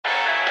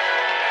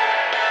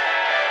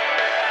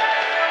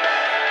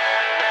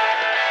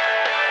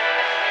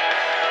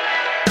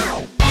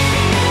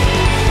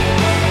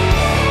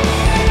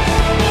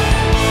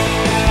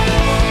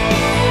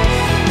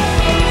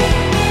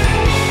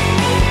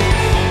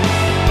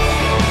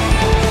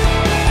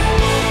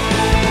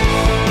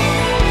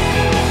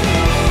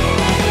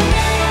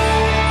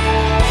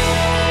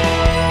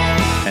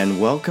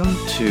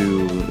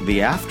to the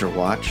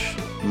Afterwatch.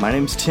 My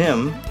name's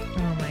Tim.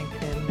 Oh my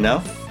goodness.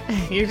 No?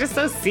 You're just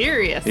so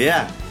serious.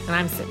 Yeah. And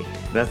I'm City.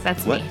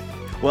 That's what? me.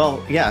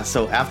 Well, yeah,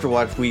 so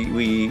Afterwatch,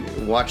 we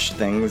watch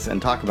things and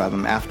talk about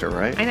them after,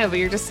 right? I know, but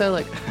you're just so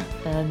like,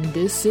 and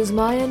this is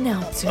my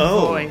announcer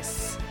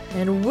voice.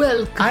 And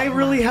welcome. I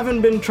really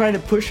haven't been trying to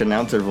push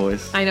announcer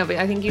voice. I know, but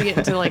I think you get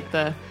into like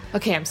the,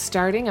 okay, I'm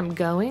starting, I'm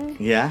going.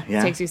 Yeah.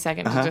 It takes you a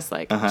second to just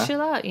like, chill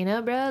out, you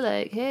know, bro?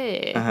 Like,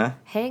 hey,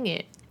 hang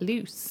it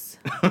loose.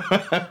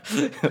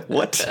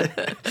 What?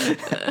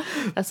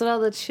 That's what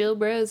all the chill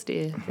bros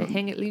do. They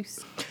hang it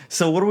loose.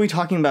 So what are we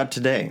talking about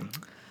today?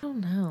 I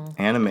don't know.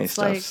 Anime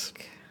stuff.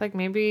 Like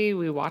maybe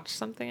we watch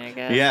something, I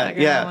guess. Yeah, like,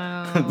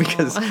 yeah.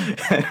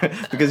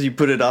 because you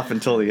put it off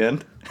until the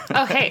end.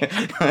 Oh, hey.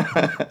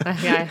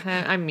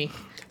 Yeah, I'm me.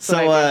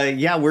 So,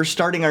 we're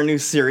starting our new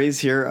series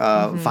here,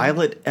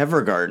 Violet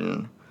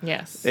Evergarden.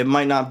 Yes. It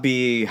might not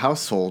be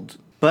household,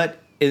 but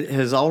it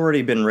has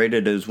already been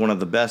rated as one of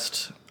the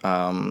best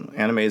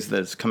animes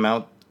that's come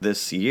out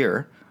this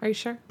year. Are you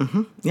sure?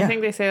 Mm-hmm. Yeah. I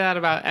think they say that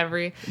about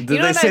every... Did you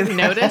know they what say I've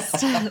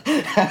noticed?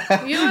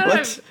 You know what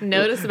I've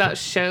noticed about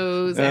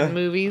shows and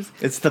movies?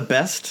 It's the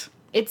best?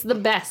 It's the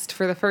best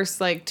for the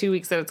first, 2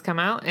 weeks that it's come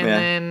out, and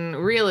then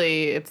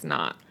really it's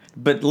not.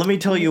 But let me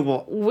tell you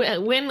what...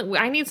 When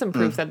I need some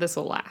proof that this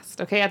will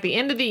last, okay? At the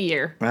end of the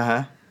year,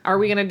 are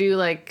we going to do,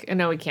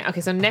 no, we can't.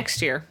 Okay, so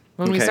next year,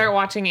 when we start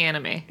watching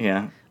anime...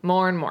 Yeah.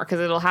 More and more,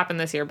 because it'll happen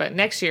this year. But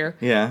next year,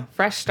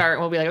 fresh start,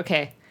 and we'll be like,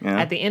 okay,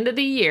 at the end of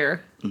the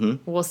year,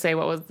 we'll say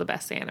what was the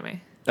best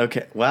anime.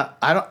 Okay, well,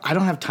 I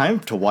don't have time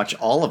to watch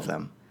all of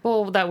them.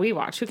 Well, that we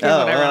watch. Who cares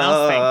what everyone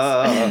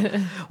else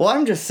thinks? Well,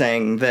 I'm just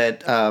saying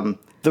that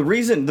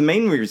the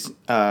main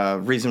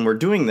reason we're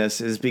doing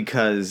this is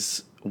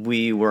because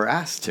we were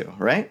asked to,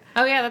 right?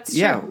 Oh, yeah, that's true.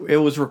 Yeah, it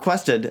was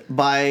requested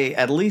by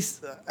at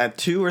least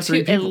 2 or 3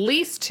 people. At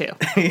least 2.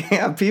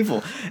 Yeah,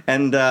 people.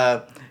 And...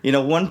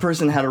 one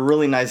person had a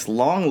really nice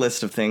long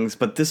list of things,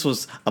 but this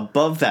was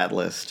above that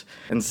list.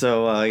 And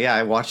so,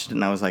 I watched it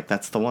and I was like,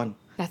 that's the one.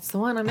 That's the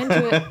one. I'm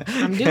into it.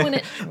 I'm doing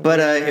it. But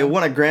it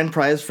won a grand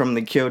prize from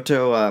the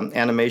Kyoto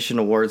Animation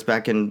Awards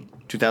back in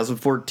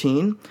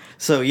 2014.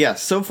 So,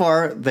 so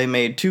far they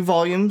made 2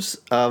 volumes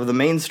of the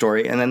main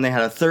story, and then they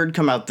had a third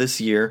come out this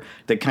year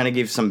that kind of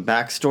gave some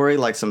backstory,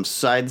 like some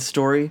side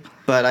story.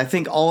 But I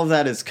think all of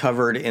that is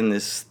covered in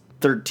this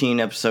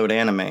 13-episode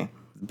anime.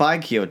 By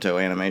Kyoto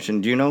Animation.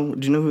 Do you know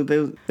who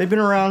they've been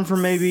around for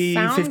maybe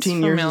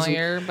 15 years? Sounds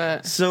familiar,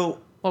 but so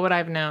what would I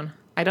have known?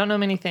 I don't know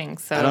many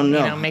things, so I don't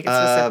know. Make it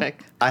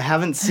specific. I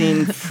haven't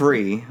seen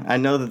Free. I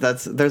know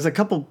there's a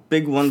couple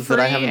big ones Free,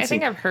 that I haven't seen. I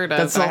think I've heard of.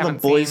 That's all the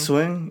boys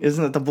swing,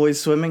 isn't it? The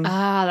boys swimming.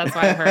 Ah, that's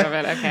why I've heard of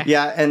it. Okay.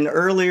 Yeah, and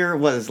earlier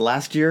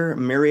last year,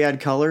 Myriad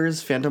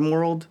Colors, Phantom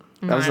World.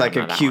 That was like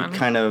a cute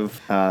kind of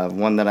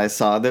one that I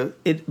saw.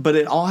 But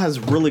it all has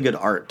really good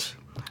art.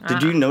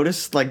 Did you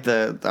notice the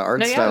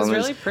art style? Yeah, it was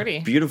really pretty.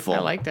 Beautiful. I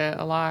liked it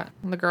a lot.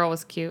 The girl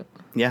was cute.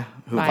 Yeah,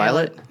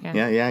 Violet?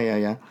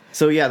 Yeah.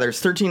 So there's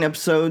 13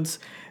 episodes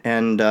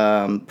and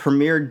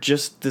premiered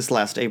just this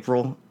last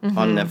April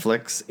on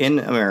Netflix in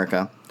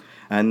America.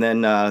 And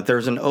then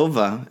there's an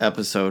OVA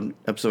episode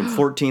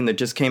 14 that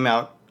just came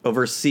out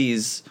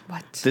overseas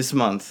this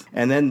month.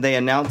 And then they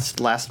announced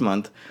last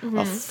month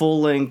a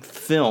full-length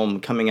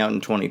film coming out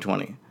in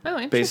 2020. Oh,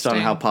 interesting. Based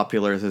on how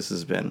popular this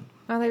has been.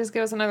 Oh, they just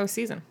give us another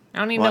season. I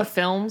don't need no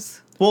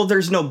films. Well,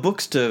 there's no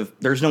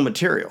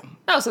material.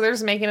 Oh, so they're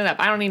just making it up.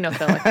 I don't need no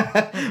filler.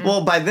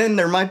 Well, by then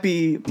there might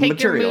be take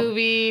material. Take your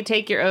movie,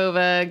 take your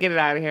OVA, get it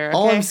out of here. Okay?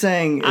 All I'm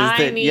saying is I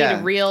that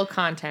need real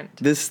content.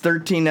 This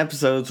 13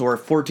 episodes or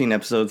 14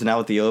 episodes now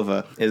with the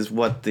OVA is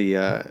what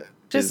the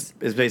is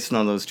based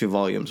on those 2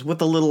 volumes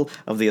with a little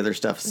of the other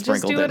stuff sprinkled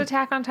in. Just do what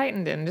Attack on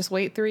Titan did and just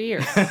wait 3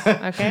 years,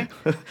 okay?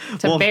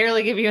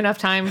 Barely give you enough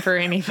time for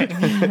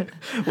anything.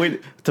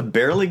 Wait, to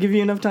barely give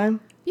you enough time?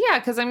 Yeah,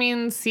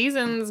 because,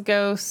 seasons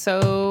go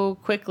so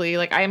quickly.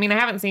 I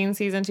haven't seen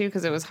season 2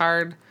 because it was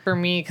hard for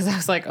me because I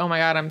was like, oh my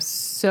God, I'm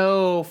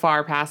so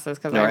far past this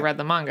because I read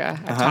the manga.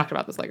 I've talked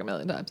about this a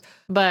million times.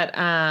 But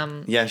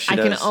I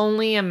can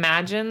only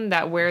imagine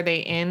that where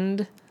they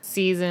end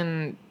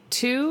season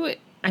 2,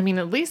 at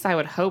least I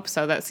would hope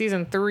so, that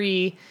season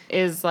 3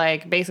 is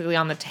basically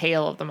on the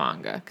tail of the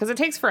manga. Because it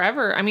takes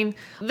forever.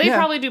 They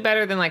probably do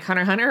better than Hunter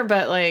x Hunter,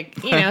 but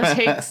it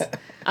takes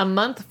a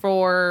month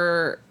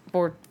for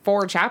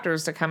 4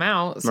 chapters to come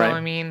out.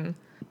 So,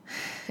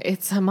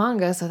 it's a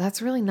manga, so that's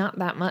really not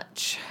that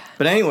much.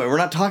 But anyway, we're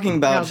not talking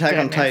about Attack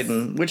on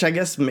Titan, which I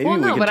guess maybe we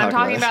could talk about. I'm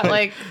talking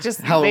about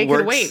just how they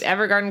could wait.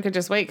 Evergarden could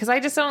just wait. Because I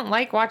just don't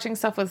like watching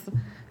stuff with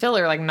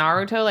filler, like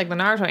Naruto. The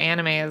Naruto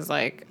anime is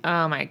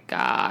oh my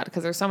God,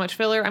 because there's so much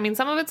filler.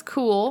 Some of it's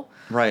cool.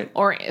 Right.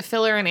 Or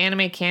filler in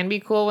anime can be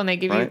cool when they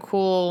give you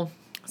cool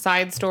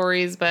side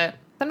stories, but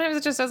sometimes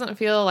it just doesn't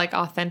feel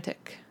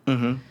authentic.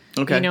 Mm-hmm.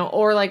 Okay.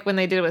 Or when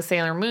they did it with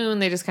Sailor Moon,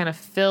 they just kind of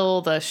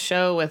fill the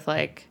show with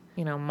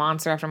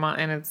monster after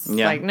monster, and it's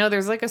no,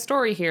 there's a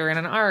story here and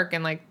an arc,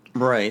 and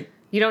right.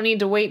 You don't need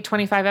to wait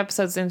 25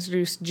 episodes to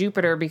introduce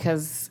Jupiter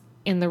because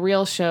in the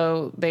real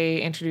show they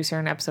introduce her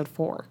in episode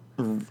 4.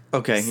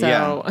 Okay, So-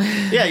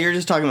 yeah. Yeah, you're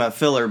just talking about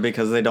filler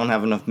because they don't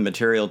have enough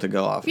material to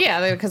go off.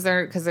 Yeah, because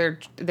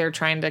they're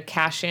trying to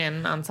cash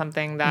in on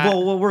something that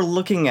Well, what we're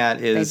looking at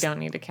they is don't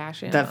need to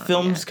cash in that on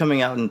film's yet.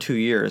 coming out in 2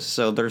 years,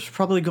 so there's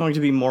probably going to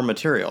be more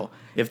material.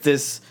 If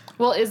this,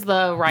 Well, is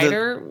the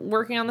writer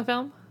working on the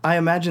film? I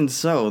imagine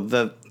so.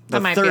 The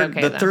That might be third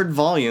okay, the then. third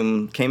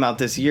volume came out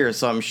this year,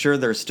 so I'm sure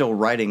they're still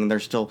writing. They're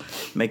still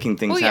making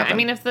things Well, yeah. happen. I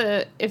mean,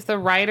 if the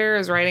writer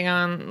is writing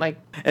on like,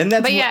 and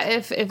that's but what- yeah,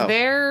 if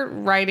they're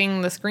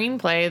writing the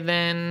screenplay,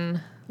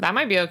 then that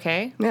might be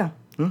okay. yeah.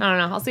 I don't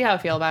know. I'll see how I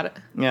feel about it.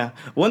 Yeah.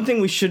 One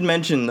thing we should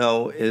mention,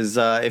 though, is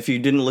if you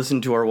didn't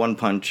listen to our One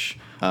Punch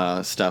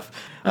stuff,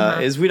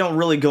 is we don't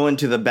really go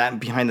into the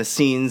behind the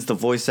scenes, the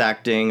voice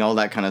acting, all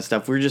that kind of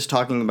stuff. We're just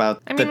talking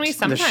about I mean, we the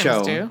sometimes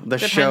show, do, the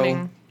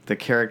depending- show, the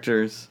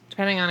characters.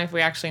 Depending on if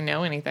we actually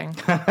know anything.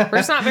 We're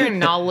just not very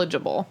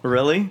knowledgeable,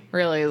 Really?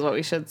 really, is what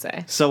we should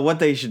say. So what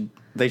they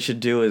should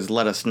do is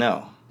let us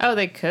know. Oh,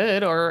 they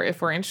could, or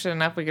if we're interested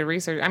enough, we could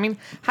research. I mean,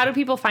 how do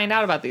people find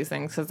out about these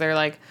things? Because they're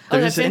like, oh,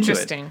 They're that's just into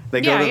interesting. it.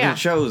 They go to yeah. the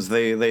shows.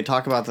 They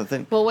talk about the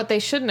thing. Well, what they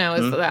should know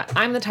is that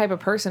I'm the type of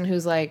person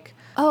who's like,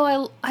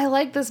 oh, I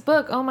like this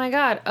book. Oh my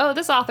God. Oh,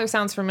 this author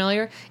sounds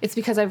familiar. It's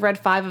because I've read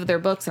 5 of their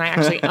books and I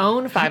actually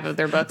own 5 of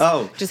their books.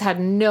 Oh. Just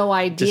had no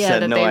idea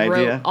had that no they idea.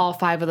 wrote all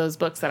 5 of those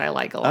books that I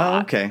like a lot. Oh,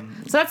 okay.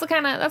 So that's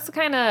the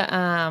kind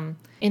of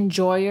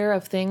enjoyer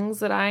of things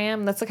that I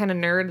am. That's the kind of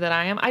nerd that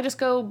I am. I just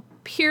go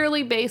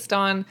purely based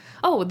on,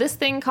 oh, this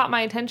thing caught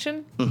my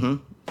attention. Mm-hmm.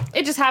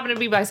 It just happened to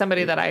be by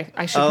somebody that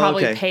I should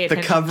probably pay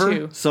attention the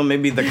cover. to. So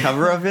maybe the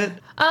cover of it.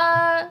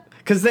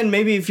 Because then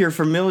maybe if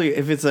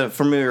it's a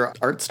familiar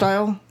art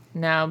style.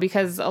 No,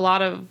 because a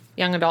lot of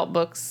young adult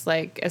books,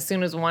 like as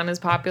soon as one is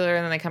popular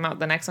and then they come out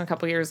the next one a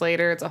couple years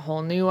later, it's a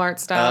whole new art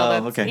style.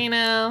 Oh, That's, okay.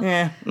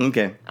 Yeah.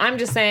 Okay. I'm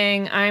just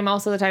saying I'm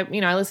also the type,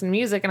 I listen to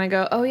music and I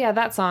go, oh yeah,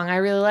 that song, I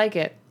really like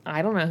it.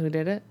 I don't know who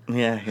did it.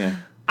 Yeah. Yeah.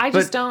 I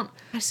just don't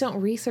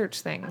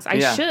research things. I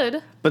Yeah.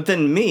 should. But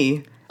then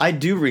I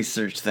do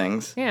research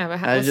things. Yeah,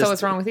 but I so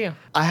what's wrong with you?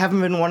 I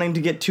haven't been wanting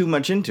to get too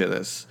much into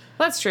this.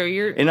 That's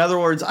true. In other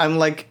words, I'm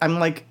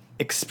like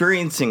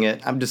experiencing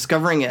it. I'm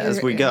discovering it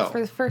as we go. For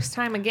the first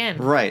time again.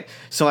 Right.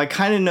 So I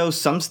kind of know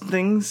some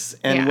things.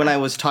 And Yeah.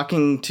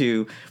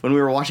 when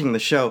we were watching the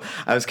show,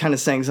 I was kind of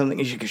saying something.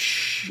 And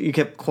you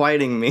kept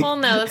quieting me. Well,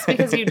 no, that's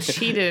because you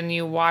cheated and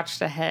you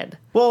watched ahead.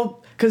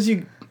 Well, because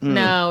you.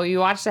 No, you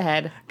watched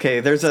ahead. Okay,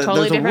 there's a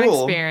Totally different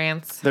rule.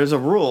 experience. There's a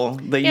rule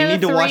that you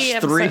need to watch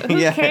 3. Who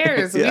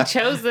cares? Yeah. We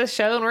chose this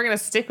show and we're going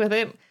to stick with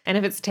it. And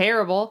if it's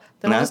terrible,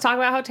 then we'll just talk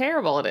about how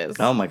terrible it is.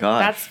 Oh my gosh.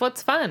 That's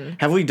what's fun.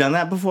 Have we done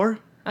that before?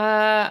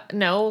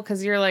 No,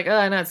 because you're like,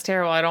 oh, no, it's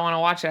terrible. I don't want to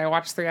watch it. I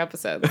watched 3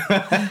 episodes.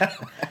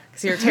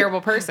 Because you're a terrible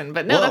person.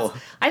 But no,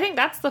 I think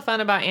that's the fun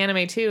about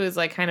anime too, is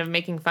like kind of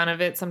making fun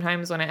of it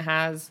sometimes when it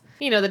has,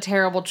 the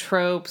terrible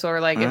tropes,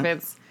 or like if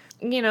it's,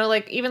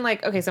 like even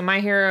like, okay, so My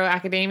Hero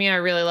Academia, I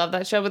really love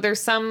that show, but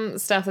there's some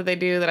stuff that they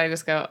do that I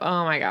just go,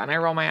 oh my God, and I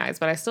roll my eyes,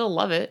 but I still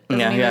love it.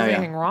 Doesn't mean there's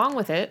anything wrong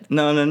with it.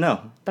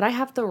 No. But I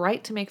have the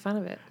right to make fun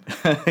of it.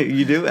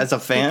 You do? As a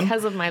fan?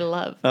 Because of my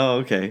love. Oh,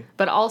 okay.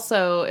 But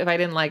also, if I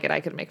didn't like it, I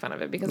could make fun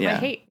of it because of my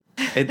hate.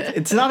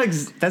 It's not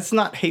that's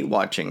not hate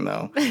watching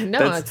though.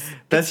 No,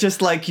 that's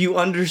just like you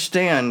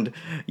understand,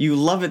 you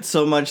love it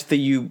so much that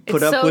you put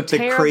It's up so with the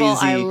terrible, crazy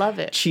I love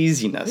it.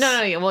 cheesiness.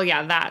 No, well,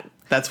 yeah, that.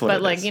 That's what But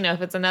it like, is.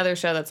 if it's another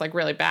show that's like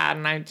really bad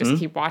and I just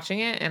keep watching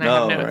it and I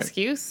have no right.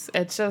 excuse,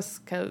 it's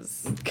just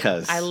because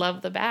 'Cause I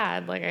love the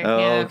bad. Like I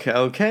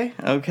okay.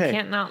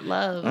 can't not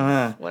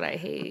love what I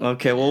hate.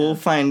 Okay, well we'll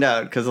find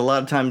out, because a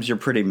lot of times you're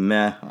pretty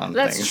meh on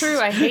That's things. true.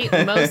 I hate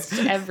most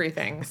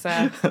everything. So,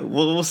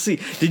 Well, we'll see.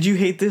 Did you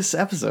hate this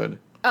episode?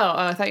 oh,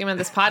 I thought you meant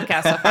this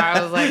podcast so far.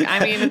 I was like,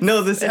 I mean,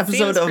 No, this it episode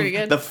seems of pretty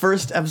good. the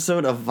first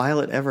episode of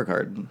Violet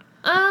Evergarden.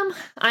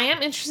 I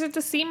am interested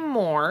to see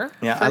more.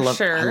 Yeah, for I loved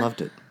sure.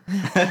 it.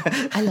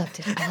 I loved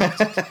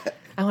it.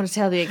 I want to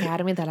tell the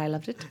Academy that I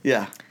loved it.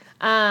 Yeah.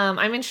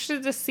 I'm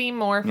interested to see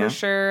more for Yeah.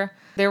 sure.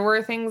 There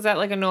were things that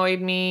like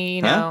annoyed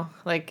me, Huh?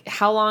 like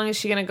how long is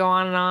she gonna go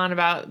on and on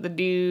about the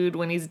dude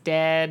when he's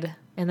dead?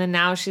 And then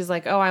now she's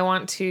like, oh, I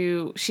want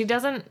to. She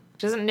doesn't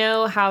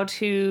know how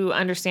to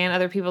understand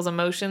other people's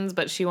emotions,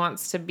 but she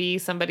wants to be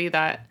somebody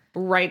that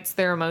writes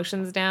their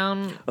emotions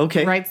down.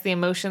 Okay. Writes the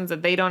emotions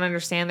that they don't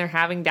understand they're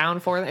having down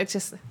for them. It's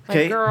just like,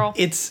 Okay. girl.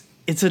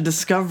 It's a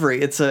discovery.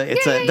 There's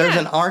yeah.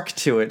 an arc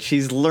to it.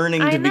 She's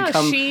learning I to know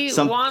become she's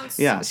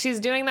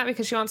doing that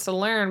because she wants to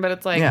learn, but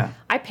it's like, Yeah.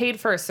 I paid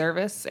for a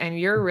service and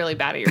you're really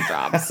bad at your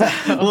job. So.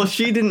 Well,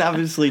 she didn't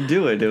obviously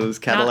do it. It was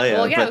Catalea.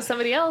 Well, yeah, but- it was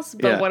somebody else.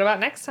 But Yeah. what about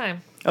next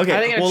time? Okay, Are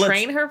they going to well, let's-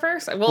 train her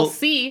first? We'll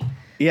see.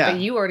 Yeah.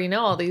 But you already know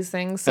all these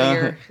things, so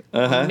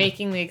you're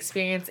making the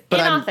experience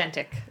I'm-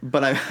 inauthentic.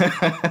 But I,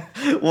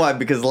 why?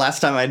 Because last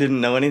time I didn't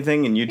know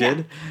anything and you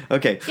did?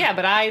 Okay. Yeah,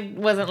 but I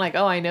wasn't like,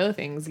 oh, I know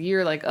things.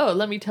 You're like, oh,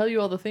 let me tell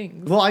you all the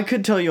things. Well, I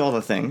could tell you all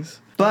the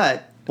things,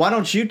 but why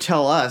don't you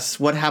tell us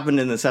what happened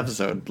in this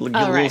episode? Give a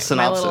little synopsis.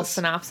 My little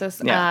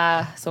synopsis.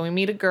 Yeah. So we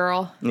meet a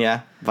girl.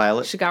 Yeah,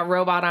 Violet. She got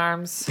robot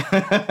arms.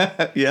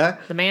 Yeah.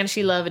 The man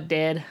she loved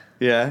dead.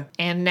 Yeah.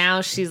 And now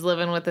she's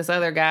living with this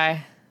other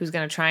guy who's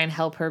going to try and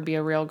help her be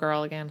a real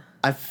girl again.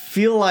 I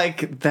feel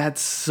like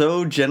that's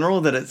so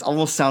general that it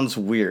almost sounds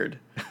weird.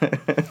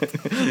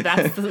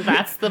 That's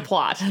the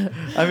plot.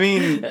 I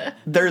mean,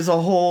 there's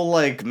a whole,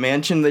 like,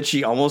 mansion that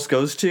she almost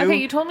goes to. Okay,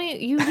 you told me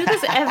you do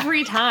this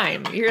every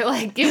time. You're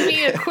like, give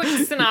me a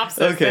quick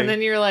synopsis. Okay. And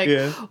then you're like,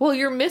 well,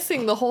 you're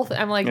missing the whole thing.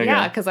 I'm like,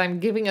 yeah, because I'm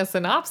giving a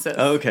synopsis.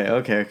 Okay.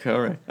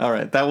 All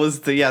right. That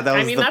was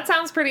that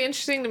sounds pretty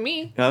interesting to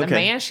me. Okay. The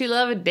man she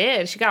loved is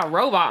dead. She got a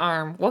robot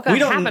arm. What could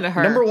happen to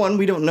her? Number one,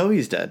 we don't know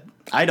he's dead.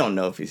 I don't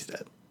know if he's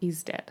dead.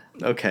 He's dead.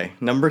 Okay.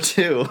 Number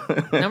two.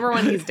 Number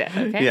one, he's dead.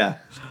 Okay. Yeah.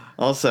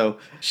 Also,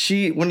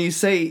 when you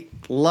say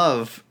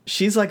love,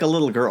 she's like a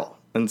little girl.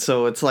 And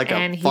so it's like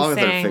a father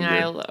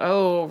figure.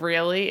 Oh,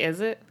 really? Is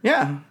it?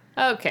 Yeah.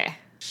 Okay.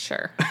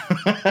 Sure.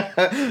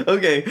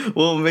 Okay.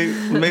 Well,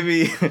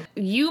 maybe.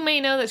 You may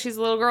know that she's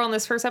a little girl in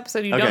this first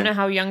episode. You don't know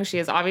how young she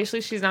is.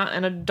 Obviously, she's not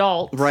an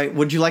adult. Right.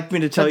 Would you like me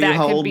to tell you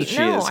how old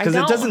she is? Because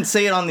it doesn't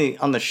say it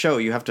on the show.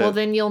 You have to. Well,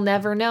 then you'll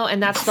never know.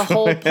 And that's the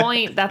whole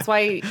point. That's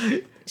why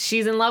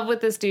she's in love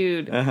with this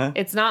dude. Uh-huh.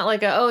 It's not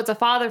like it's a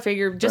father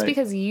figure. Just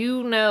because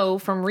you know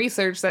from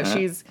research that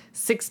she's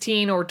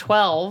 16 or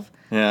 12.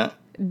 Yeah.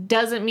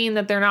 Doesn't mean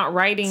that they're not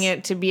writing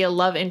it to be a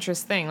love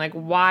interest thing. Like,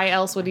 why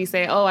else would he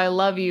say, "Oh, I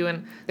love you"?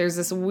 And there's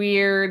this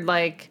weird,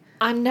 like,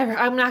 I'm not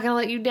gonna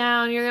let you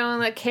down. You're the only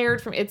one that cared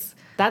for me.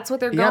 That's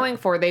what they're going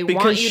for. They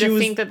want you to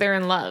think that they're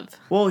in love.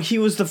 Well, he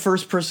was the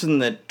first person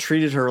that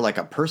treated her like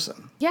a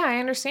person. Yeah, I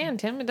understand,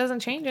 Tim. It doesn't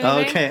change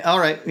anything. Okay, all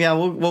right. Yeah,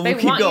 we'll keep going.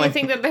 They want you to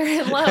think that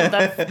they're in love.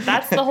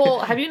 That's the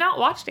whole... Have you not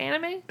watched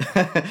anime?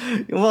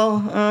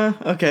 Well,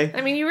 okay. I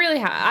mean, you really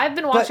have. I've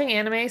been watching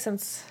anime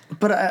since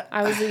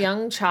I was a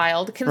young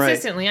child.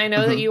 Consistently. Right. I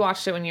know that you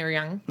watched it when you were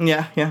young.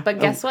 Yeah. But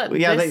guess what?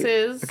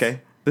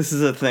 Okay. This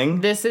is a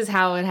thing? This is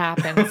how it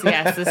happens.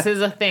 Yes, this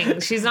is a thing.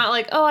 She's not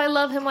like, I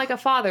love him like a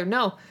father.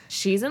 No,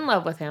 she's in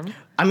love with him.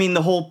 I mean,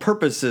 the whole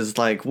purpose is,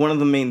 like, one of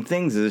the main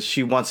things is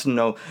she wants to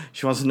know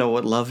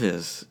what love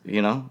is,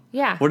 you know?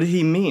 Yeah. What did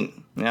he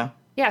mean? Yeah.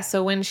 Yeah,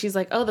 so when she's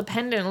like, the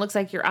pendant looks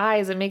like your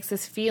eyes. It makes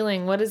this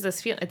feeling. What is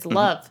this feeling? It's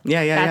love.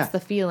 Yeah. That's the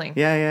feeling.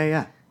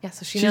 Yeah. Yeah,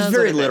 so she's knows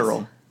very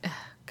literal.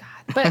 God.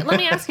 But let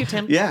me ask you,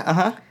 Tim.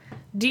 Yeah,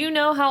 Do you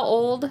know how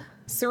old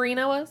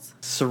Serena was?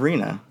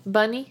 Serena?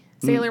 Bunny?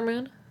 Sailor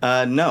Moon?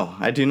 No,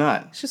 I do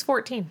not. She's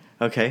 14.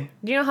 Okay.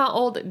 Do you know how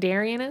old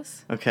Darian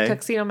is? Okay.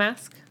 Tuxedo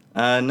Mask?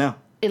 No.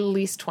 At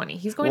least 20.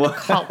 He's going to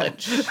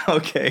college.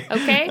 Okay.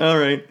 Okay? All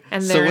right.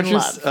 And they're in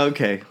love.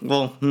 Okay.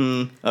 Well,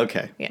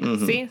 okay. Yeah.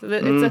 Mm-hmm. See?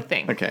 It's a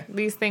thing. Okay.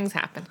 These things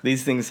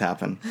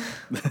happen.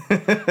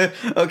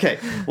 Okay.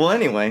 Well,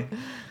 anyway.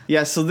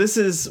 Yeah, so this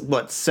is,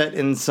 set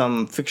in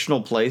some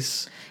fictional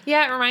place?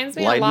 Yeah, it reminds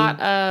me a lot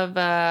of,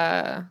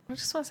 I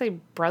just want to say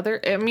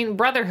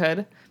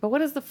Brotherhood. But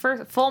what is the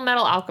first? Full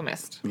Metal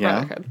Alchemist. Yeah.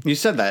 Brotherhood. You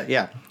said that,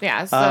 yeah.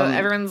 Yeah, so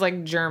everyone's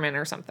like German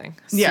or something.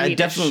 Yeah,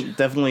 Swedish. it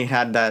definitely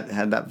had that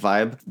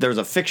vibe. There's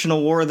a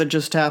fictional war that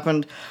just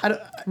happened.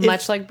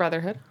 Much like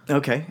Brotherhood.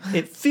 Okay.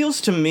 It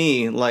feels to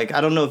me like,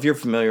 I don't know if you're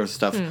familiar with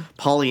stuff,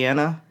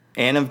 Pollyanna,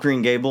 Anne of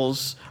Green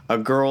Gables, a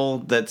girl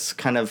that's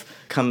kind of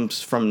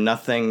comes from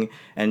nothing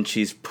and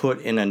she's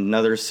put in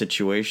another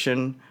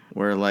situation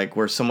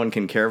where someone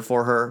can care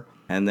for her.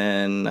 And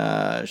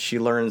then she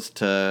learns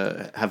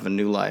to have a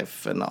new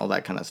life and all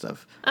that kind of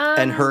stuff.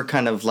 And her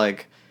kind of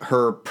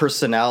her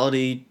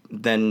personality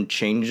then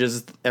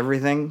changes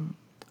everything.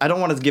 I don't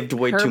want to give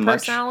away too much.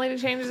 Her personality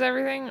changes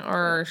everything?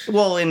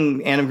 Well,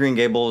 in Anne of Green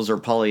Gables or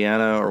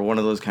Pollyanna or one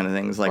of those kind of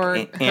things. Like or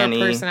Annie.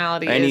 Her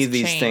personality any is of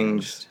these changed.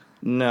 things.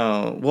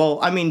 No. Well,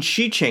 I mean,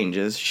 she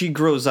changes. She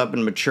grows up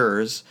and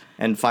matures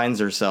and finds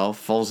herself,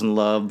 falls in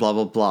love, blah,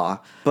 blah, blah.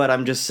 But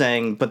I'm just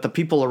saying, but the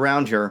people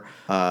around her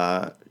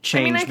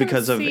change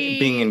because of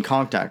being in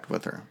contact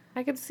with her.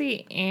 I could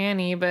see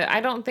Annie, but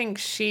I don't think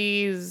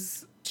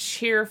she's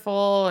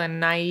cheerful and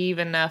naive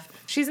enough.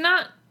 She's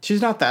not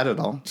that at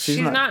all. She's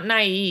not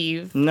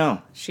naive.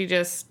 No. She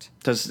just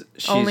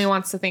only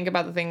wants to think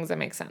about the things that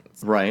make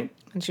sense. Right.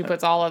 And she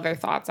puts all other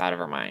thoughts out of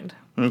her mind.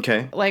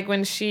 Okay. Like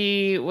when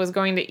she was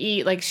going to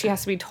eat, like she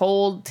has to be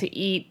told to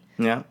eat.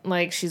 Yeah.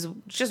 Like she's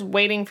just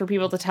waiting for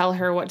people to tell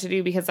her what to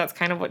do because that's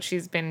kind of what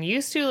she's been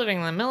used to living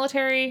in the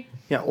military.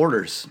 Yeah,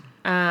 orders.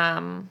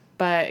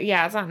 But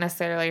yeah, it's not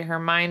necessarily her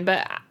mind,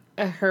 but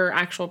her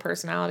actual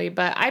personality.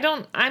 But I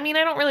don't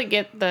really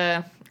get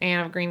the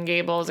Anne of Green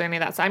Gables or any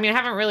of that stuff. I mean, I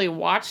haven't really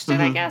watched it,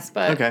 I guess,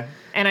 but okay.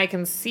 And I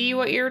can see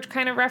what you're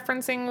kind of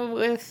referencing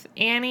with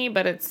Annie,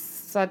 but it's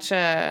such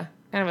a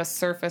kind of a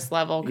surface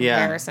level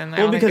comparison. Yeah.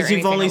 Well, because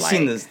you've only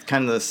seen this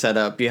kind of the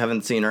setup. You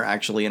haven't seen her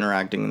actually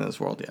interacting in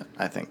this world yet,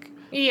 I think.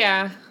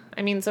 Yeah.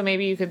 I mean, so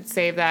maybe you could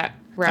save that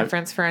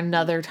reference for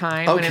another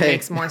time when it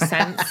makes more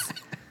sense.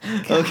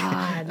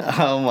 God.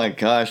 Okay. Oh my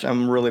gosh,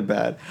 I'm really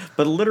bad.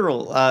 But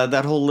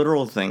that whole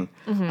literal thing,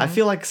 I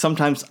feel like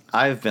sometimes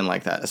I've been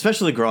like that.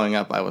 Especially growing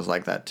up, I was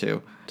like that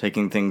too.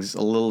 Taking things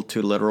a little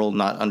too literal,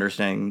 not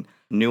understanding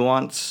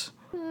nuance.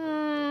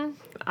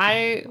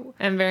 I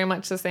am very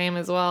much the same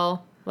as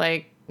well.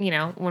 Like,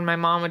 when my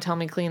mom would tell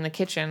me clean the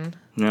kitchen,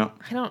 Yeah.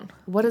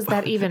 what does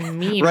that even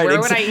mean? Right. Where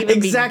would I even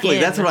Exactly.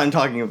 begin? That's what I'm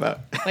talking about.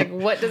 Like,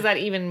 what does that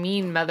even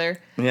mean, mother?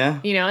 Yeah.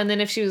 And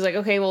then if she was like,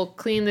 okay, well,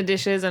 clean the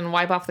dishes and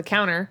wipe off the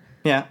counter,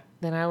 Yeah.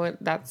 then I would,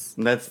 Then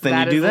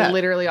that you do is that.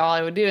 literally all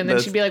I would do. And then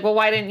she'd be like, well,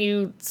 why didn't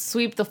you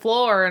sweep the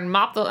floor and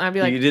mop and I'd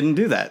be like, You didn't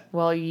do that.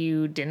 well,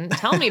 you didn't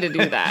tell me to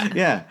do that.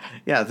 Yeah.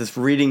 Yeah. This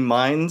reading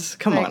minds.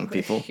 Come Like, on,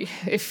 people.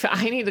 If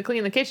I need to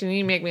clean the kitchen, you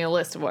need to make me a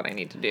list of what I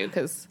need to do,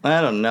 because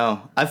I don't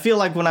know. I feel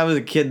like when I was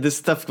a kid, this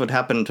stuff would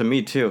happen to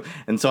me too.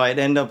 And so I'd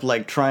end up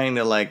like trying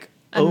to like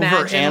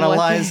Imagine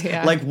overanalyze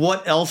yeah. like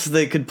what else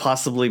they could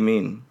possibly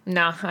mean.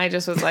 no, I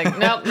just was like,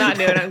 nope, not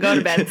doing it. Go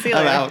to bed. See you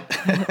I'm later.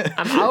 out.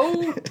 I'm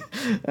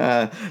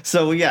out.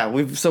 So yeah,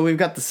 we've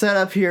got the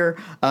setup here.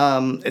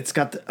 It's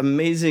got the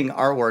amazing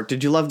artwork.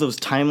 Did you love those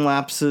time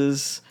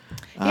lapses?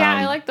 Yeah,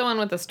 I like the one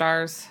with the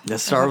stars. The I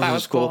stars thought that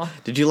was cool.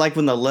 Did you like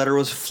when the letter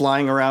was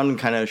flying around and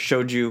kind of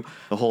showed you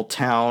the whole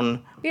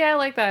town? Yeah, I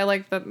like that. I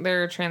like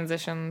their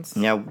transitions.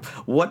 Yeah.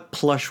 What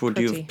plush would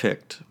you Pretty. have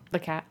picked? The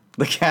cat.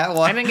 The cat I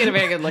one? didn't get a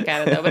very good look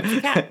at it though, but it's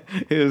a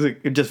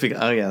cat. Just because.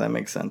 Oh yeah, that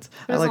makes sense.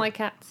 Who doesn't like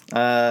cats?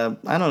 I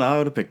don't know. I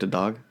would have picked a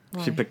dog.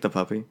 She Why? picked a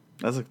puppy.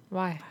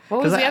 Why?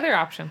 What was 'cause the I- other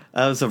option? It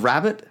was a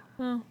rabbit.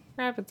 Oh,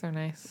 rabbits are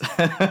nice.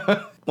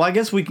 Well, I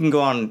guess we can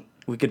go on.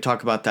 We could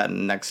talk about that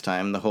next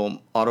time. The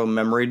whole auto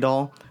memory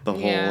doll. The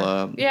Yeah.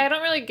 whole. Yeah, I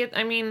don't really get.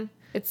 I mean,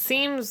 it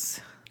seems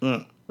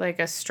like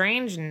a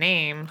strange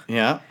name.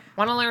 Yeah.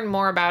 Want to learn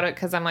more about it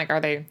because I'm like, are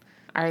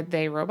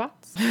they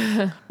robots?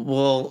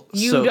 Well,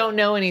 You don't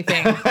know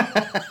anything,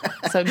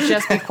 so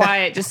just be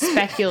quiet. Just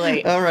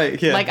speculate. All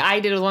right. Yeah. Like I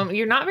did with One.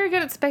 You're not very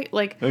good at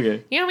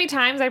Okay. You know how many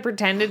times I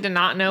pretended to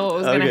not know what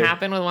was going Okay. to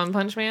happen with One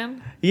Punch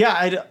Man? Yeah.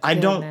 I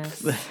don't.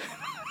 Goodness.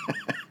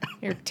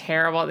 You're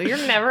terrible. You're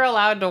never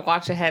allowed to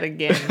watch ahead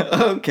again.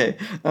 Okay.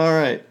 All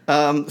right.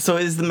 So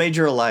is the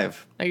Major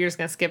alive? Oh, you're just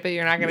gonna skip it.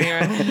 You're not gonna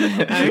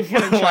even. I'm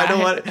gonna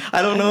try.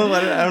 I don't know.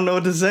 I don't know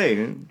what to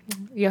say.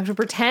 You have to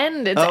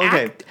pretend. It's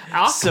Okay.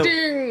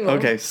 acting.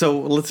 Okay.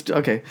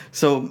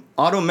 So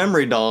auto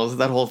memory dolls.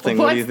 That whole thing.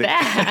 What do you What's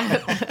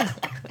think?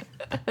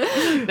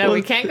 that? No,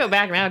 we can't go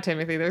back now,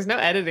 Timothy. There's no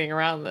editing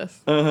around this.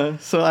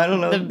 So I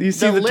don't know. You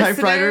see the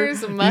typewriter.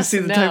 listeners You must see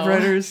the know.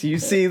 typewriters. You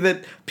see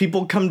that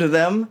people come to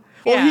them.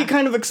 Well, Yeah. he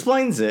kind of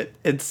explains it.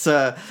 It's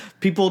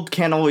people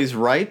can't always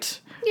write.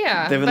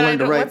 Yeah, They haven't but I learned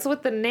to don't. write. What's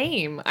with the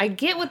name? I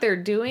get what they're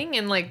doing,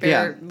 and like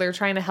Yeah. they're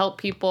trying to help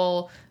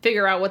people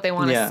figure out what they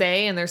want to Yeah.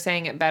 say, and they're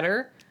saying it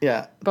better.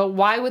 Yeah. But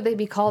why would they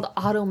be called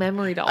auto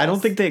memory dolls? I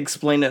don't think they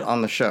explain it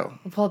on the show.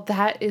 Well,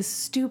 that is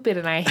stupid,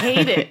 and I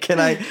hate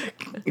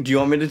it. Do you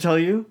want me to tell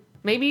you?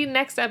 Maybe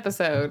next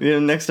episode. Yeah,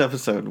 next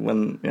episode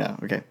when. Yeah.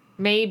 Okay.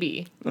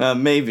 Maybe.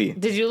 Maybe.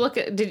 Did you look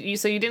at? Did you?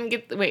 So you didn't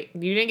get? Wait,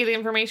 you didn't get the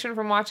information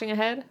from watching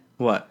ahead?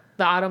 What?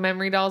 The auto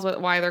memory dolls.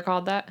 Why they're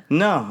called that?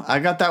 No, I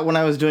got that when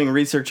I was doing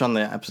research on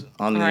the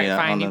on the. All right,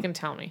 fine. on You the- can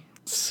tell me.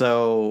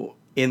 So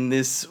in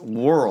this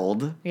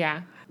world,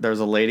 Yeah. there's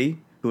a lady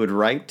who would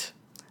write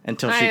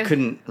until she I-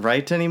 couldn't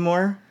write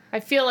anymore. I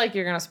feel like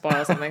you're gonna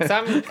spoil something, so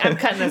I'm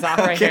cutting this off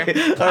right here. All I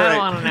right. don't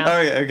want to know. All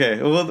right.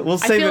 Okay. We'll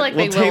save it. I feel like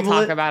we'll they will table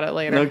talk about it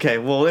later. Okay.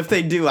 Well, if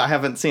they do, I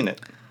haven't seen it.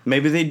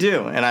 Maybe they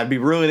do, and I'd be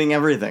ruining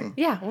everything.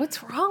 Yeah.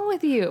 What's wrong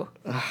with you?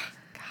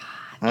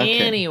 Okay.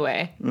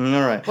 Anyway, All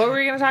right. what were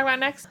we gonna talk about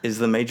next? Is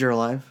the Major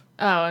alive?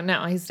 Oh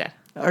no, he's dead.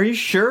 Are you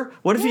sure?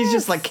 What if he's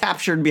just Yes. like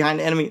captured behind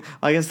enemy?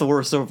 I guess the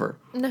war's over.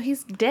 No,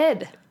 he's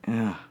dead.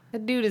 Yeah.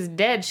 That dude is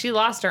dead. She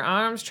lost her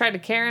arms, tried to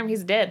carry him.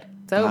 He's dead.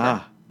 It's over.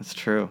 Ah, that's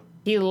true.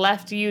 He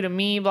left you to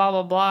me. Blah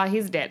blah blah.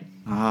 He's dead.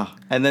 Ah,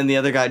 and then the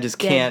other guy just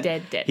can't.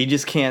 Dead. He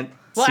just can't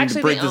Well, seem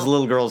actually, to break the this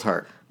little girl's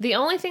heart. The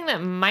only thing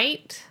that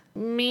might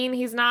mean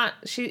he's not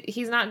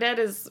dead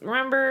is,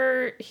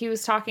 remember he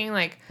was talking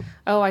like,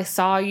 oh, I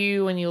saw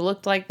you when you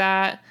looked like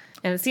that,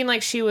 and it seemed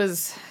like she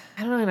was,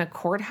 I don't know, in a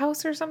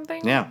courthouse or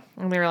something. Yeah.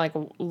 And they were like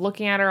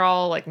looking at her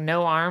all like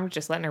no arms,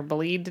 just letting her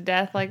bleed to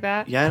death like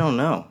that. Yeah, I don't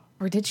know.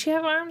 Or did she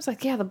have arms?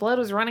 Like, yeah, the blood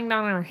was running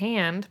down her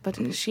hand, but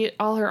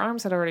all her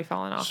arms had already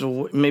fallen off.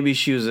 So maybe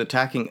she was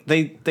attacking.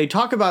 They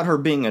talk about her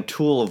being a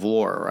tool of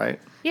war, right?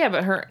 Yeah,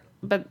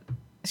 but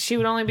she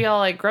would only be all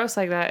like gross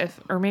like that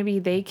or maybe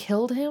they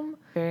killed him.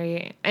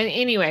 And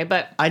anyway,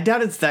 but I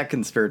doubt it's that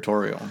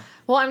conspiratorial.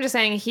 well, I'm just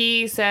saying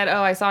he said,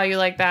 "Oh, I saw you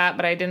like that,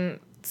 but I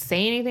didn't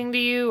say anything to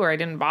you, or I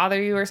didn't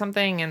bother you, or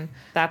something," and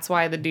that's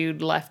why the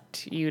dude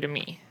left you to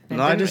me.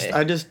 No, I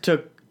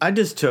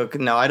just took.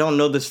 Now I don't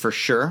know this for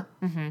sure.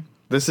 Mm-hmm.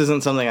 This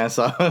isn't something I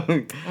saw.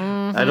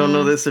 I don't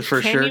know this for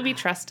Can sure. you be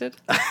trusted?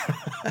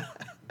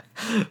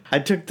 I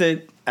took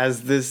that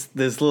as this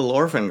little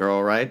orphan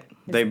girl, right?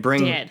 They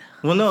bring. dead.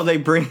 Well, no, they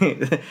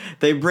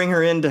bring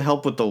her in to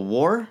help with the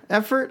war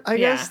effort. I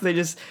Yeah. guess they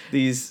just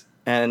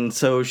and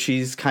so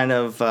she's kind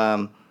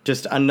of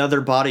just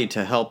another body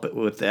to help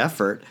with the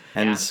effort,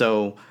 and Yeah.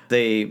 so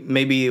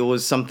maybe it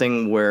was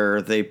something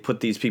where they put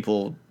these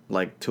people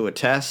like to a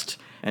test,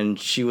 and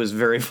she was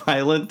very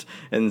violent,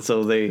 and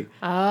so they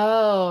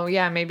Oh,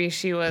 yeah, maybe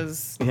she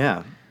was.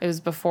 yeah. It was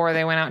before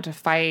they went out to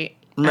fight.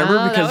 Remember, Oh,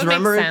 that because would make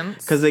remember,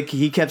 sense. because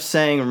he kept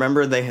saying,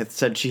 remember they had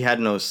said she had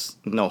no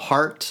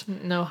heart,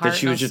 No heart, that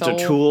she no was just soul. a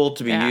tool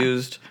to be Yeah.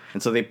 used,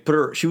 and so they put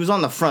her. She was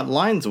on the front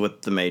lines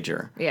with the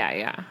Major,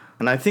 Yeah.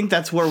 and I think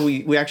that's where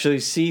we actually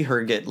see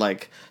her get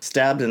like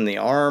stabbed in the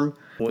arm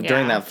during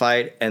Yeah. that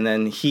fight, and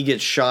then he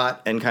gets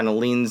shot and kind of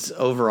leans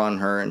over on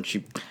her, and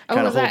she kind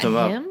of was holds that him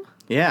up. him?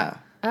 Yeah.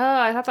 Oh,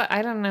 I thought that.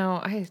 I don't know.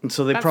 And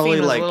so they that probably scene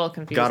was like a little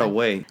confusing. got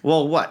away.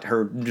 Well, what?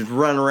 Her just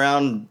running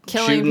around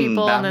Killing shooting,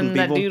 people, and babbing then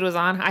that people? dude was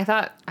on.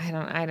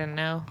 I didn't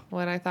know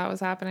what I thought was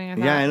happening.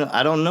 Yeah,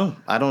 I don't know.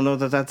 I don't know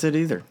that that's it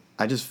either.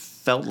 I just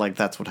felt like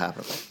that's what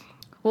happened.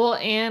 Well,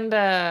 and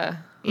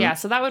yeah,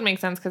 so that would make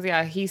sense because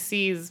he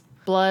sees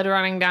blood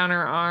running down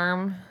her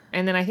arm,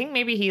 and then I think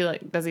maybe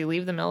does he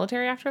leave the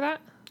military after that?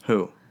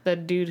 Who? The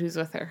dude who's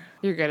with her.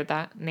 You're good at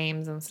that,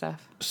 names and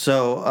stuff.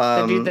 So,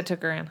 The dude that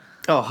took her in.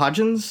 oh,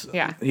 Hodgins?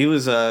 Yeah. He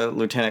was a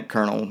lieutenant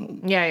colonel.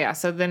 Yeah.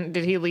 So then,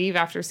 did he leave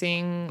after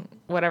seeing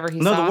whatever he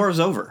No, saw? the war's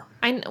over.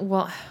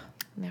 Well,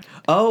 never.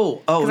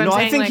 Oh, I'm no, I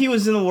saying, think like- he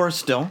was in the war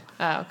still.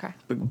 Oh, okay.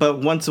 But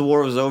once the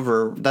war was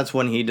over, that's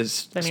when he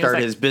just Then he was started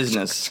like- his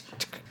business.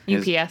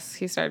 UPS.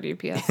 He started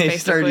UPS. He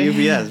started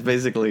basically. UPS,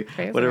 basically.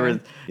 Crazy, Whatever.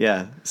 right?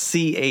 Yeah.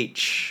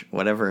 CH,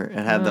 whatever. It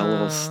had that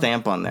little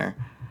stamp on there.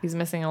 He's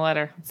missing a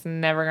letter. It's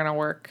never gonna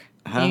work.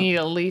 You need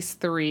at least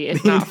 3,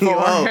 if not 4.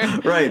 Oh,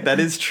 right. That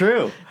is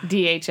true.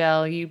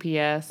 DHL,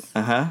 UPS,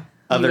 Uh-huh.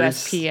 Others.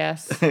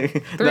 USPS.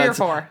 3 or That's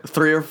 4.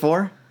 3 or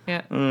 4?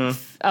 Yeah.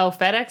 Oh,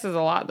 FedEx is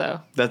a lot though.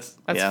 That's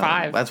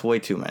 5. That's way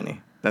too many.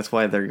 That's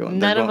why they're going.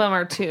 None of them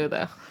are 2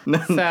 though.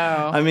 So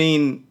I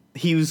mean,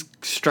 he was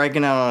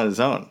striking out on his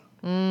own.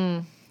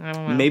 I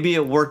don't know. Maybe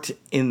it worked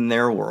in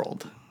their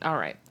world. All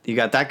right. You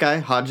got that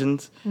guy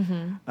Hodgins,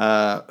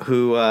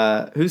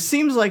 who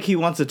seems like he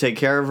wants to take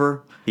care of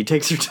her. He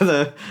takes her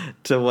to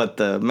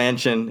the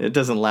mansion. It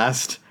doesn't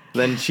last.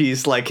 Then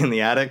she's like in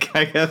the attic,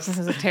 I guess. This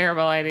is a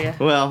terrible idea.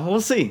 Well,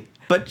 we'll see.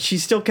 But she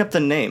still kept the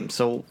name,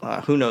 so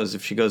who knows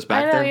if she goes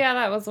back I know, there. yeah,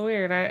 that was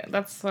weird.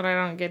 That's what I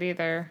don't get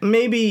either.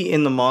 Maybe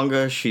in the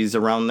manga she's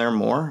around there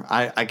more.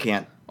 I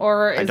can't.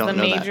 Or is don't the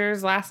know that.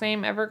 Major's last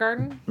name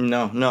Evergarden?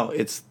 No,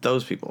 it's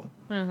those people.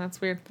 Oh,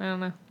 that's weird. I don't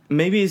know.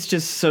 Maybe it's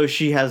just so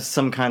she has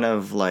some kind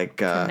of like,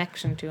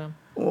 Connection to him.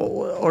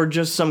 or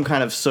just some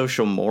kind of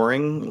social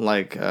mooring,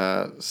 like,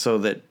 so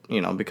that,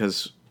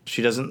 because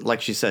she doesn't,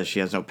 like she says, she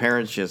has no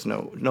parents, she has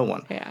no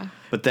one. Yeah.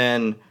 But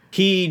then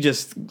he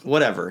just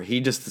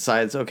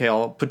decides, okay,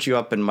 I'll put you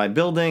up in my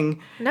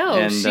building. No,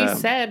 and, she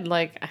said,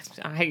 like,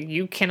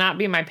 you cannot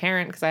be my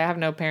parent because I have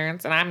no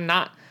parents, and I'm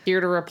not here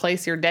to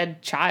replace your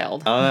dead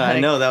child. I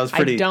know, that was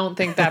pretty- I don't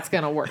think that's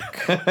going to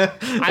work.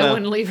 I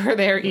wouldn't leave her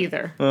there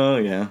either. Oh,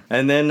 yeah.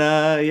 And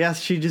then,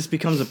 she just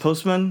becomes a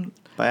postman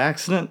by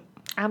accident.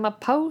 I'm a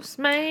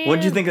postman.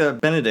 What'd you think of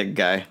that Benedict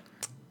guy?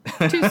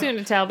 Too soon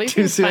to tell, but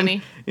Too he's soon?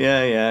 funny.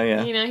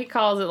 Yeah. You know, he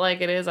calls it like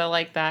it is. I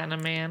like that in a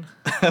man.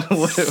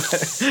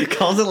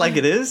 Calls it like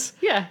it is?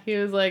 Yeah, he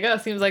was like, oh,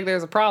 seems like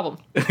there's a problem.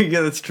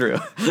 Yeah, that's true.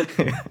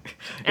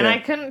 And I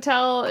couldn't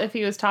tell if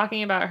he was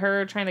talking about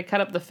her trying to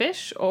cut up the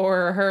fish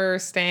or her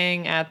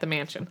staying at the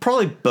mansion.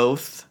 Probably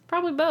both.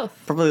 Probably both.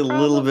 Probably a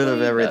little bit of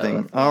Probably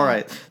everything. both. All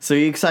right. So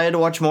you excited to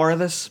watch more of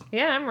this?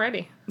 Yeah, I'm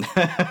ready.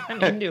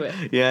 I'm into it.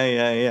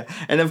 Yeah.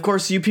 And of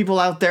course, you people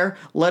out there,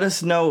 let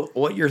us know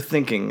what you're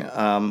thinking.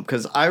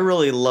 Because I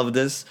really love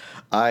this.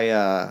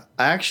 I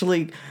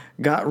actually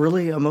got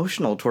really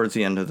emotional towards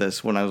the end of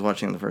this when I was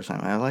watching it the first time.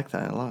 I like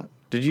that a lot.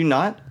 Did you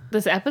not?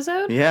 This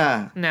episode?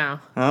 Yeah. No.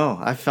 Oh,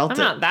 I felt I'm it.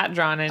 not that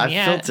drawn in I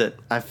yet.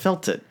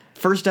 felt it.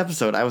 First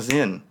episode, I was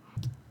in.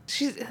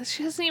 She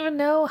doesn't even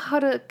know how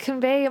to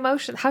convey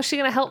emotion. How's she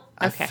going to help?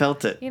 I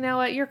felt it. You know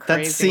what? You're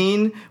crazy. That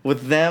scene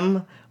with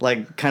them,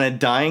 like, kind of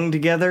dying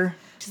together.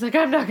 She's like,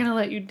 I'm not going to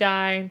let you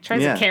die.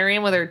 Tries Yeah. to carry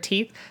him with her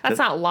teeth. That's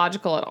not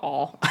logical at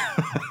all.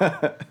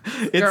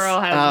 It's, Girl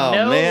has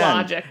no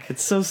logic.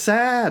 It's so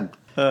sad.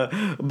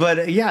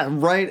 But yeah,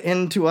 write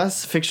into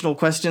us,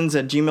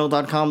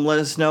 fictionalquestions@gmail.com. Let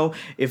us know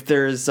if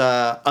there's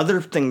other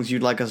things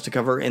you'd like us to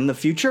cover in the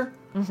future.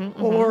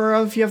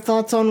 Or if you have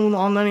thoughts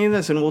on any of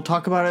this, and we'll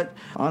talk about it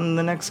on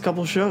the next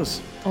couple shows.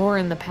 Or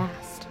in the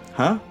past.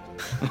 Huh?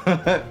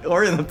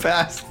 Or in the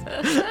past.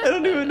 I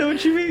don't even know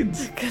what she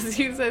means. Because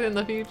you said in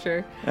the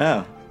future.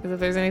 Oh. Because if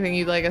there's anything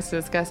you'd like us to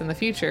discuss in the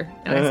future.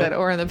 And I said,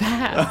 or in the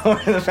past. Or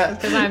in the past.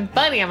 Because I'm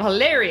funny. I'm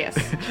hilarious.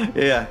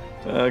 Yeah.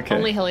 Okay.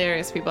 Only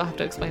hilarious people have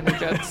to explain their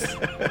jokes.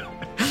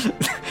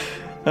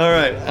 All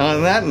right.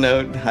 On that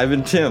note, I've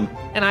been Tim.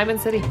 And I've been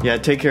City. Yeah,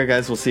 take care,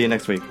 guys. We'll see you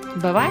next week.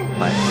 Bye-bye.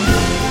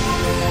 Bye.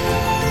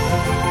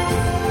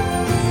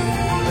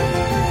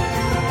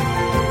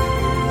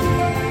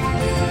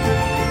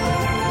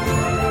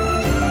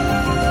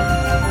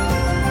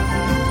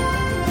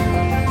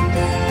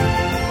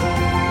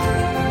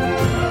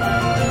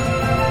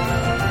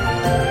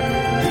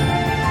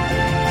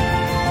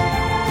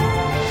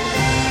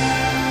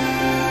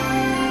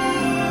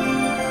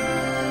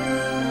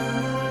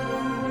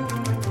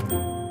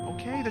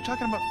 Okay, they're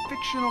talking about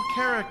fictional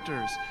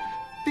characters.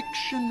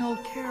 Fictional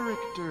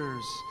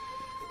characters.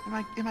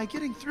 Am I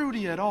getting through to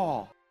you at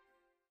all?